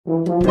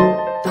Well,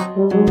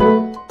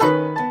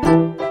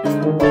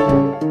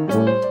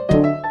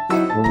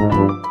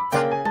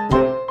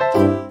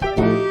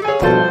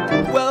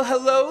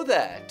 hello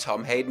there,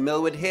 Tom Hayden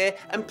Millward here,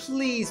 and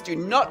please do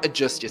not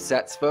adjust your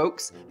sets,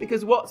 folks,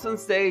 because What's on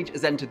Stage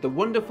has entered the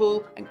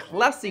wonderful and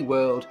classy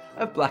world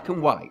of black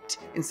and white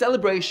in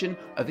celebration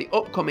of the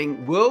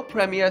upcoming world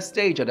premiere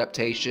stage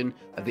adaptation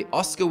of the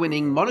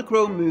Oscar-winning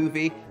monochrome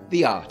movie,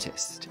 The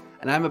Artist.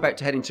 And I'm about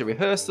to head into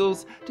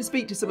rehearsals to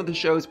speak to some of the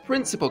show's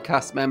principal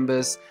cast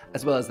members,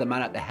 as well as the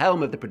man at the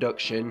helm of the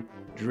production,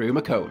 Drew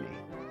McOnie.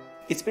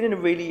 It's been a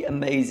really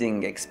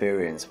amazing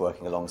experience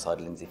working alongside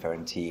Lindsay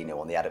Ferrantino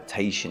on the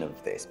adaptation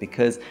of this,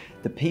 because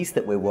the piece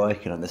that we're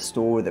working on, the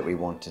story that we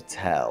want to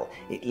tell,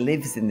 it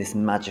lives in this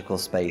magical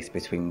space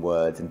between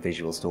words and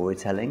visual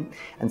storytelling.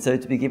 And so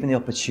to be given the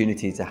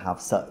opportunity to have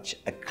such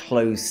a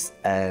close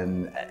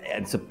and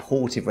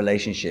supportive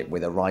relationship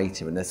with a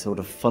writer, and they're sort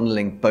of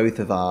funneling both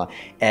of our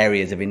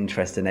areas of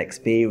interest and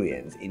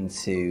experience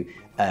into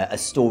a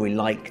story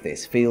like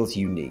this feels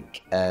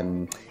unique.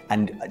 And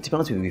to be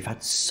honest with you, we've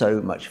had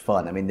so much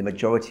fun. I mean, the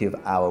majority of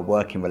our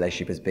working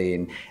relationship has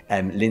been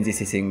Lindsay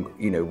sitting,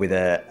 you know, with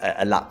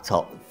a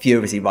laptop,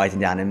 furiously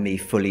writing down, and me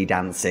fully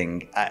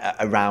dancing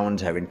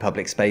around her in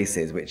public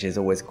spaces, which has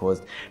always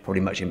caused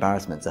probably much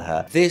embarrassment to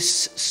her.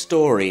 This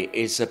story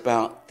is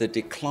about the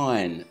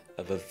decline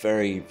of a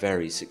very,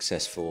 very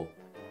successful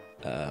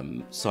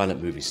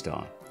silent movie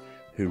star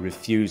who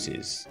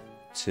refuses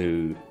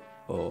to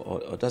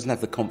or doesn't have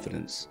the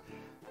confidence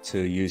to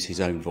use his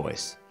own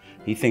voice.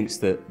 He thinks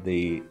that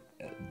the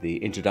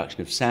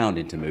introduction of sound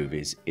into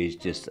movies is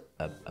just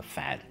a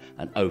fad,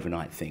 an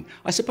overnight thing.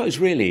 I suppose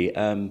really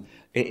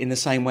in the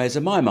same way as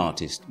a mime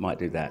artist might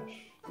do that.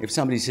 If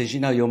somebody says, you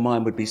know, your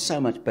mime would be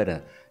so much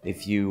better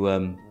if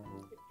you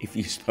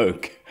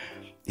spoke.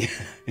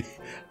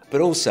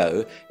 But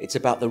also it's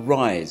about the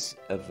rise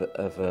of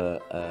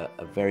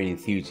a very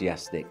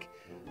enthusiastic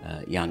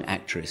young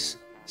actress,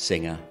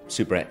 singer,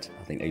 soubrette,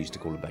 I think they used to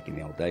call her back in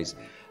the old days,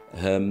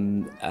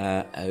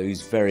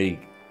 who's very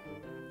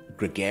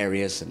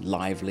gregarious and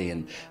lively,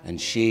 and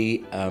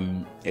she,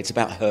 it's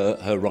about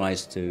her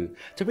rise to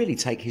really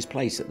take his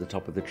place at the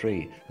top of the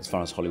tree as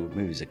far as Hollywood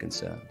movies are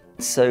concerned.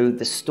 So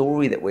the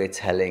story that we're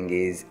telling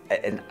is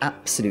an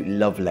absolute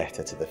love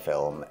letter to the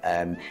film,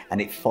 and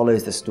it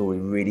follows the story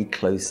really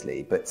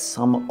closely, but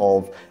some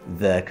of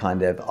the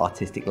kind of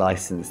artistic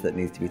license that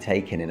needs to be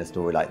taken in a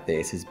story like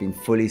this has been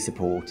fully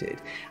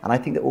supported. And I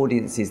think that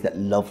audiences that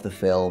love the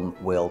film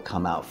will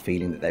come out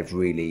feeling that they've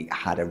really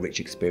had a rich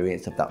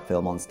experience of that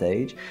film on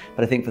stage.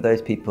 But I think for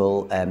those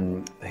people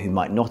who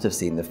might not have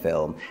seen the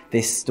film,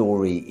 this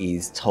story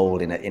is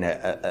told in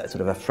a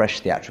sort of a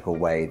fresh theatrical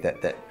way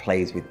that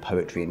plays with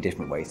poetry in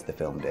different ways the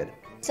film did.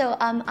 So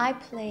I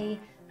play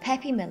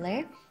Peppy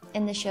Miller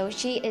in the show.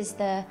 She is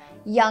the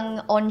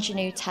young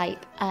ingenue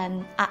type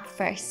at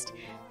first.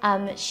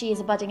 She is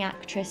a budding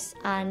actress,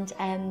 and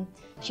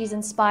she's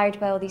inspired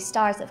by all these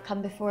stars that have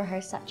come before her,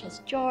 such as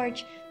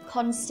George,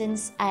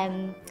 Constance,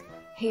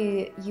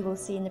 who you will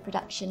see in the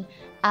production.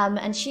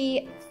 And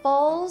she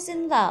falls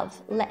in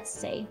love, let's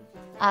say,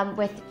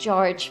 with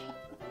George.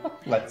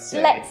 Let's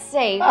say. Let's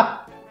say.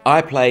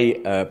 I play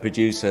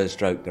producer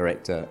stroke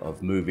director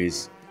of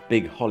movies,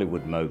 big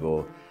Hollywood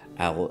mogul,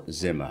 Al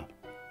Zimmer.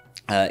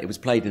 It was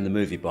played in the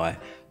movie by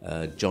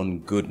John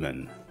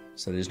Goodman,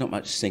 so there's not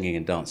much singing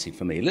and dancing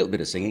for me. A little bit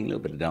of singing, a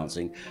little bit of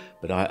dancing,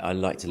 but I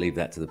like to leave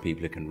that to the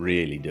people who can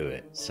really do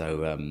it.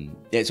 So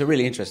yeah, it's a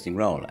really interesting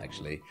role,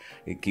 actually.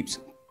 It keeps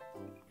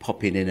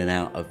popping in and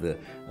out of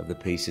the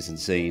pieces and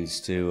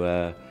scenes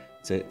to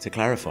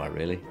clarify,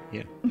 really.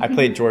 Yeah. I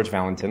played George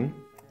Valentin,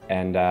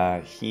 and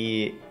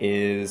he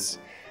is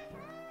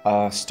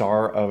a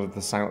star of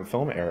the silent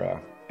film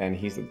era, and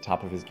he's at the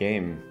top of his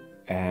game,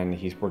 and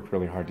he's worked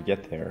really hard to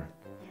get there.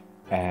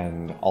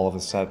 And all of a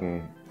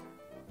sudden,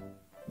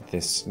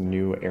 this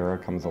new era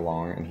comes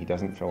along, and he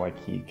doesn't feel like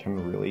he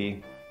can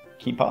really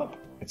keep up.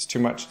 It's too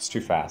much, it's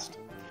too fast.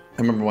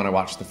 I remember when I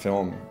watched the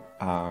film,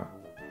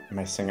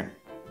 my singer,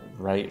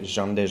 right,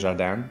 Jean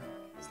Desjardins,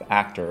 is the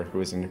actor who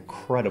is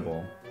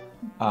incredible.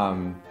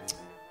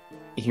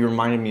 He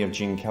reminded me of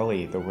Gene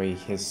Kelly, the way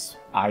his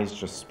eyes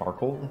just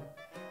sparkled.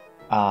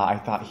 I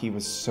thought he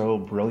was so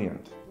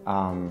brilliant.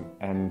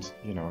 And,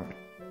 you know,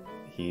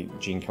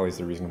 Gene Kelly's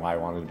the reason why I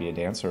wanted to be a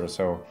dancer.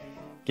 So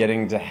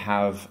getting to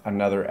have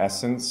another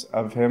essence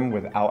of him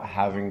without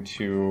having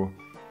to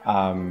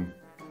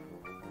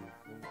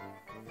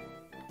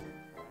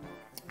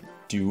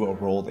do a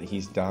role that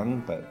he's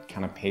done, but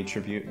kind of pay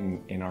tribute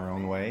in our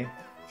own way,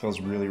 feels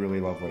really,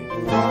 really lovely.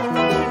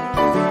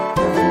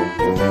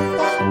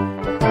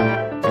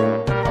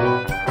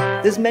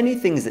 There's many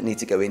things that need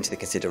to go into the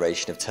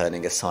consideration of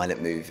turning a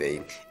silent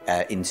movie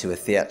into a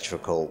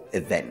theatrical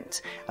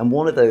event. And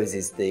one of those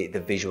is the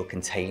visual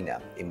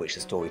container in which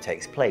the story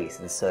takes place.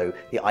 And so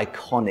the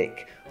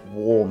iconic,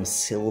 warm,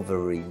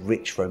 silvery,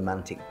 rich,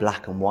 romantic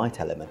black and white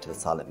element of the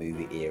silent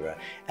movie era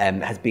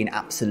has been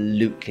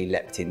absolutely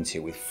leapt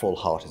into with full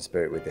heart and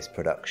spirit with this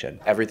production.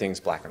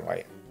 Everything's black and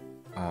white.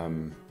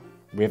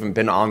 we haven't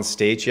been on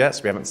stage yet,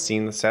 so we haven't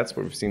seen the sets,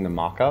 but we've seen the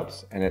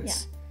mock-ups, and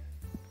it's... Yeah.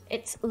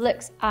 It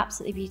looks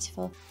absolutely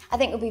beautiful. I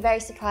think we'll be very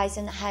surprised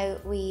in how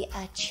we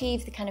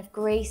achieve the kind of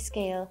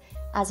grayscale,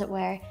 as it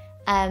were,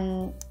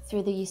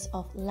 through the use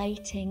of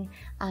lighting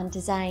and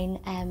design,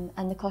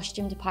 and the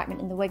costume department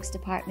and the wigs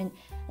department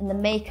and the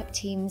makeup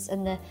teams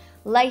and the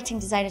lighting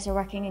designers are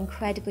working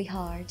incredibly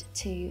hard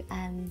to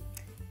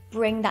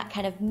bring that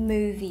kind of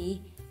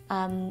movie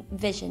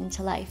vision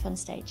to life on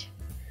stage.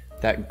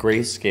 That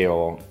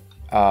grayscale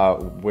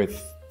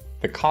with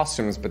the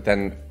costumes, but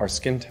then our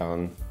skin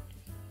tone,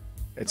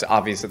 it's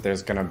obvious that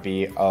there's going to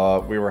be,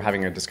 we were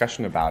having a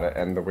discussion about it,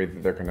 and the way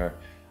that they're going to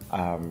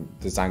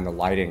design the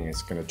lighting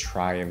is going to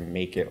try and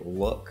make it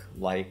look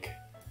like,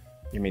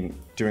 I mean,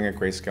 doing a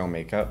grayscale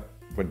makeup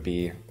would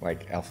be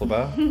like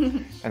Elphaba,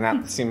 and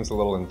that seems a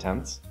little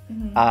intense.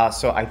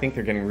 So I think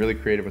they're getting really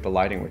creative with the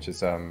lighting, which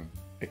is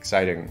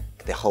exciting.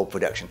 The whole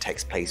production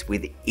takes place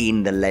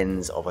within the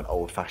lens of an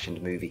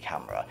old-fashioned movie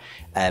camera,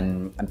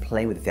 and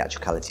playing with the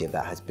theatricality of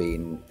that has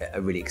been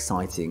a really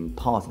exciting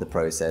part of the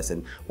process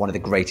and one of the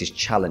greatest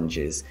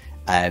challenges,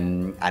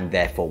 and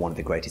therefore one of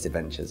the greatest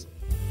adventures.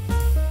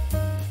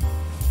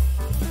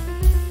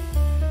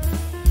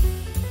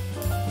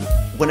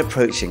 When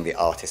approaching the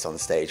artist on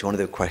stage, one of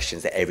the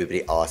questions that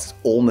everybody asks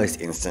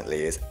almost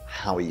instantly is,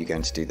 how are you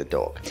going to do the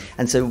dog?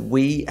 And so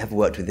we have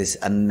worked with this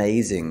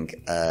amazing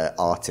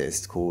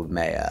artist called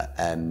Maya,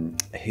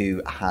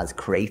 who has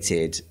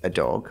created a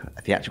dog,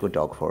 a theatrical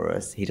dog for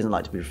us. He doesn't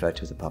like to be referred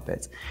to as a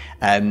puppet.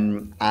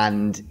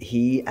 And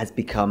he has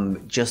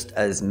become just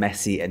as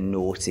messy and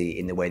naughty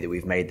in the way that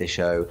we've made the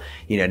show.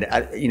 You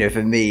know,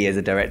 for me as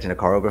a director and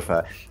a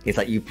choreographer, it's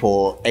like you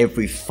pour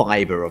every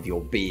fibre of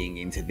your being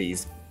into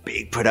these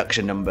big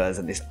production numbers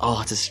and this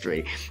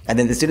artistry, and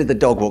then as soon as the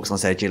dog walks on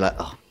stage, you're like,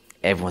 oh,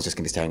 everyone's just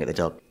going to be staring at the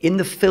dog. In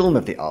the film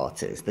of the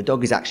artist, the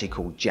dog is actually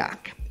called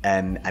Jack,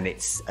 and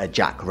it's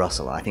Jack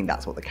Russell. I think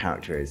that's what the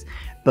character is.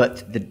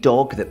 But the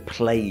dog that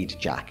played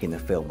Jack in the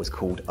film was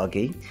called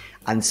Uggy.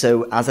 And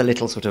so as a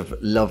little sort of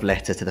love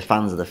letter to the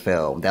fans of the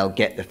film, they'll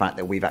get the fact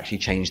that we've actually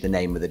changed the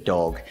name of the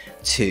dog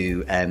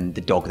to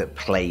the dog that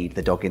played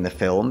the dog in the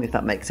film, if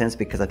that makes sense,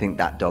 because I think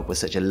that dog was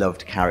such a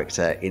loved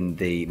character in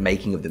the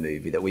making of the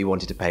movie that we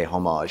wanted to pay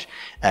homage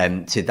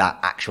to that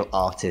actual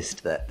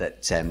artist,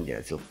 that you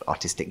know, sort of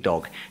artistic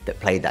dog that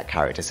played that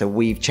character. So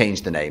we've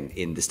changed the name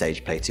in the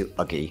stage play to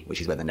Uggy,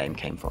 which is where the name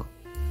came from.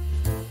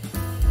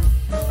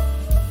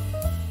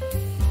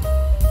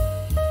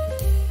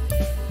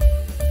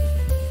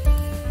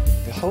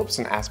 Hopes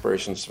and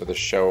aspirations for the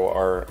show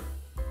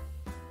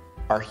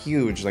are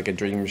huge, like a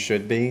dream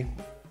should be.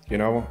 You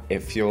know, it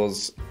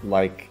feels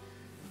like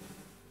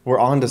we're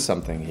onto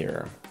something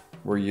here.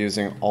 We're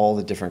using all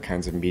the different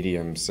kinds of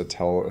mediums to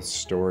tell a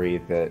story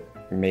that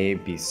may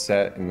be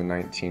set in the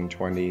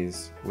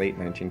 1920s, late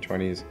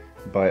 1920s,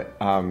 but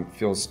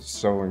feels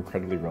so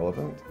incredibly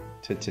relevant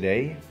to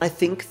today. I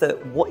think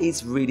that what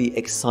is really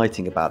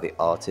exciting about The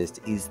Artist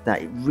is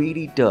that it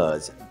really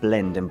does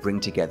blend and bring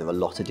together a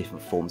lot of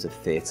different forms of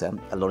theatre,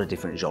 a lot of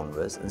different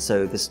genres, and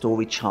so the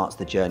story charts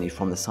the journey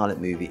from the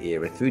silent movie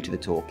era through to the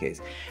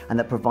talkies, and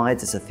that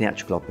provides us a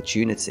theatrical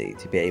opportunity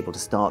to be able to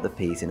start the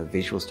piece in a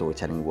visual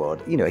storytelling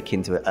world, you know,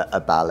 akin to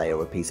a ballet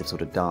or a piece of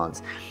sort of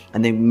dance,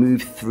 and then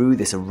move through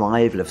this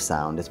arrival of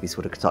sound as we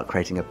sort of start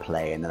creating a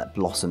play, and then that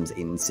blossoms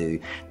into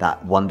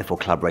that wonderful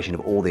collaboration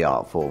of all the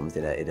art forms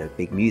in a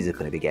big musical,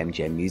 in a big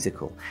MGM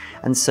musical.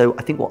 And so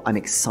I think what I'm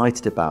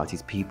excited about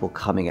is people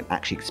coming and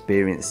actually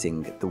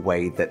experiencing the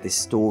way that this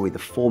story, the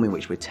form in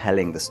which we're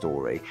telling the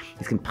story,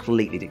 is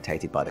completely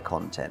dictated by the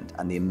content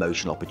and the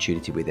emotional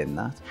opportunity within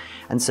that.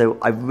 And so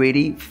I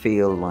really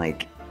feel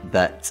like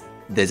that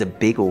there's a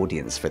big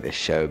audience for this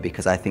show,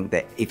 because I think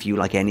that if you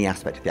like any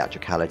aspect of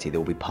theatricality, there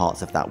will be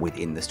parts of that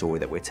within the story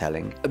that we're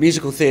telling. A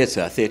musical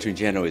theatre in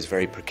general, is a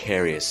very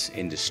precarious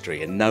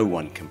industry, and no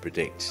one can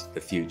predict the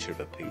future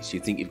of a piece. You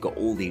think you've got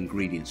all the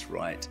ingredients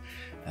right,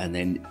 and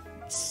then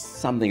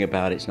something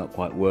about it's not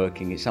quite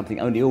working. It's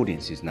something only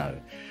audiences know.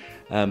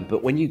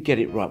 But when you get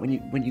it right,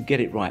 when you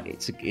get it right,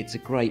 it's a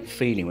great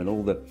feeling when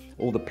all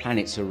the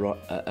planets are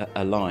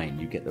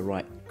aligned. You get the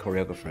right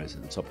choreographers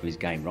at the top of his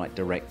game, right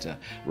director,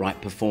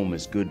 right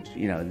performers, good,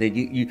 you know. Then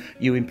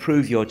you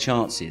improve your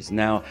chances.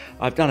 Now,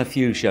 I've done a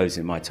few shows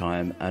in my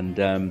time,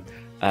 and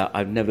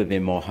I've never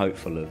been more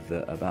hopeful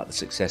about the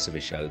success of a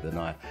show than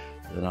I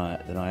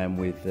am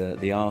with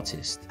The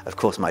Artist. Of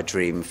course, my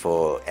dream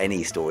for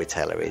any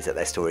storyteller is that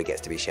their story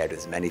gets to be shared with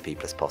as many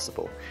people as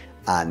possible,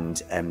 and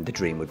the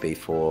dream would be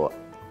for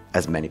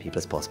as many people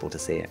as possible to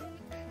see it.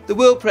 The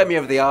world premiere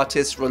of The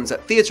Artist runs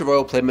at Theatre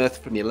Royal Plymouth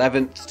from the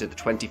 11th to the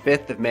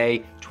 25th of May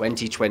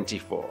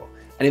 2024.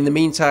 And in the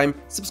meantime,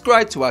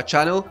 subscribe to our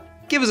channel,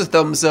 give us a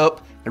thumbs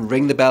up, and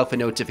ring the bell for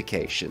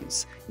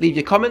notifications. Leave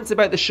your comments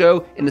about the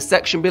show in the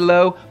section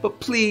below, but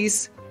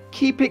please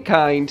keep it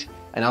kind,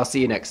 and I'll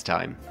see you next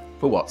time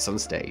for What's on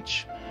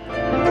Stage.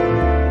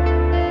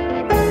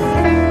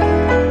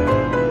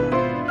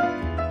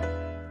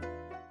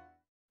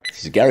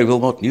 This is Gary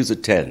Wilmot, News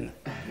at 10,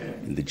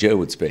 in the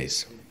Jerwood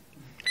space.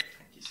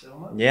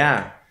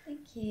 Yeah.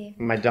 you.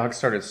 My dog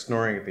started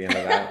snoring at the end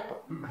of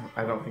that.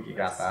 I don't think you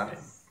got that.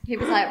 He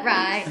was like,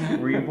 right.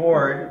 Were you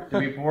bored? Did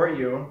we bore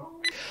you?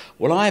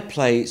 Well, I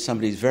play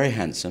somebody who's very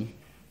handsome.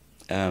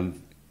 I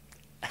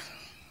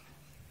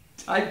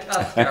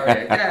can't carry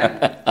it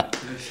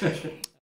again.